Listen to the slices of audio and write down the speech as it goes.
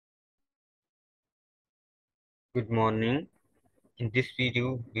Good morning. In this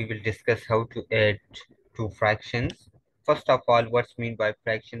video, we will discuss how to add two fractions. First of all, what's meant by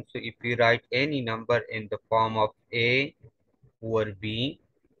fraction? So if we write any number in the form of A over B,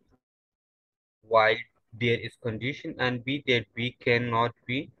 while there is condition and B that B cannot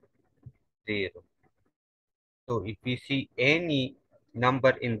be 0. So if we see any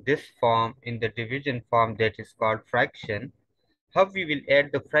number in this form, in the division form that is called fraction, how we will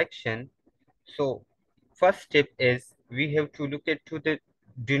add the fraction? So first step is we have to look at to the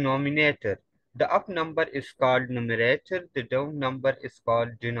denominator. The up number is called numerator, the down number is called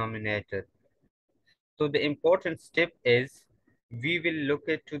denominator. So the important step is we will look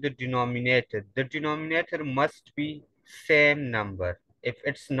at to the denominator. The denominator must be same number. If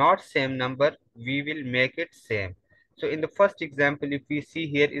it's not same number, we will make it same. So in the first example, if we see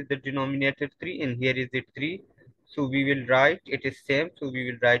here is the denominator 3 and here is it 3. So we will write it is same. So we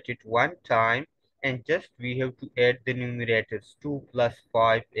will write it one time and just we have to add the numerators. 2 plus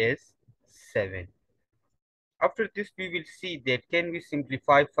 5 is 7. After this, we will see that can we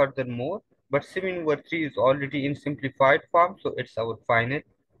simplify furthermore, but 7 over 3 is already in simplified form, so it's our final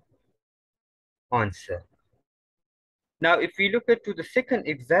answer. Now, if we look at to the second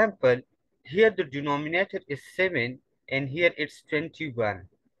example, here the denominator is 7 and here it's 21.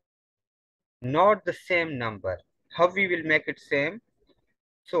 Not the same number. How we will make it same?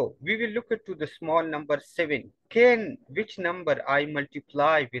 So we will look at to the small number 7. Which number I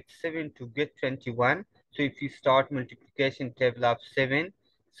multiply with 7 to get 21? So if you start multiplication table of 7,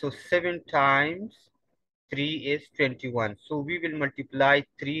 so 7 times 3 is 21. So we will multiply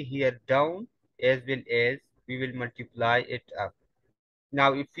 3 here down as well as we will multiply it up.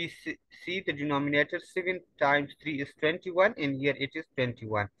 Now if we see the denominator, 7 times 3 is 21 and here it is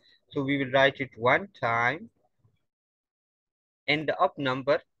 21. So we will write it one time and the up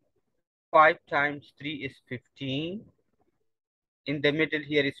number 5 times 3 is 15. In the middle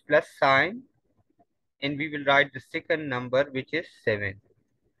here is plus sign and we will write the second number which is 7.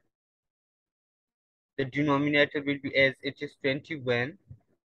 The denominator will be as it is 21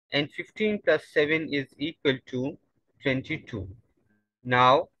 and 15 plus 7 is equal to 22.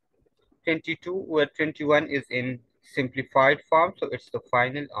 Now 22 over 21 is in simplified form, so it's the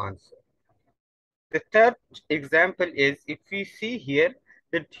final answer. The third example is if we see here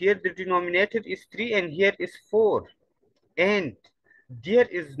that here the denominator is 3 and here is 4 and there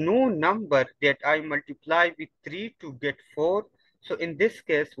is no number that I multiply with 3 to get 4. So in this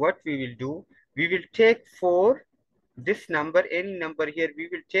case, what we will do, we will take 4, this number, any number here, we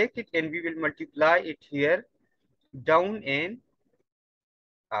will take it and we will multiply it here down and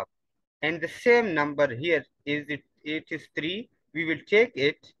up. And the same number here is it is 3. We will take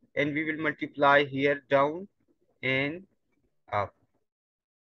it and we will multiply here down and up.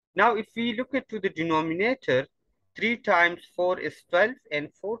 Now, if we look at to the denominator, 3 times 4 is 12 and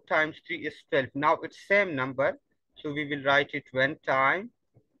 4 times 3 is 12. Now it's same number. So we will write it one time,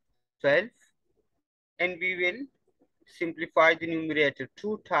 12. And we will simplify the numerator.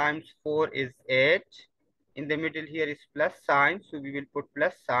 2 times 4 is 8. In the middle here is plus sign. So we will put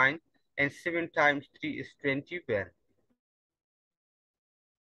plus sign. And 7 times 3 is 21.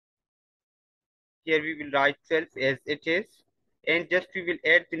 Here we will write 12 as it is. And just we will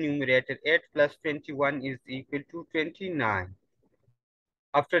add the numerator. 8 plus 21 is equal to 29.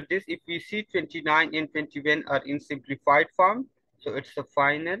 After this, if we see 29 and 21 are in simplified form, so it's the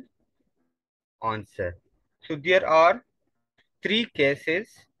final answer. So there are three cases,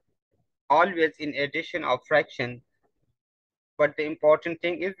 always in addition of fraction. But the important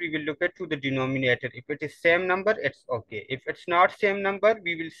thing is we will look at to the denominator. If it is same number, it's okay. If it's not same number,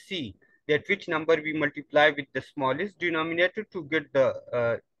 we will see that which number we multiply with the smallest denominator to get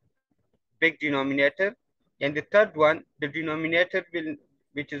the big denominator. And the third one, the denominator will,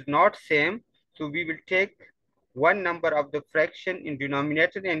 which is not same. So we will take one number of the fraction in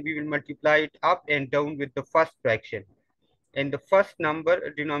denominator and we will multiply it up and down with the first fraction. And the first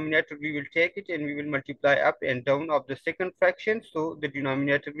number denominator, we will take it and we will multiply up and down of the second fraction. So the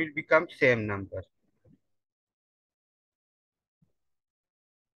denominator will become same number.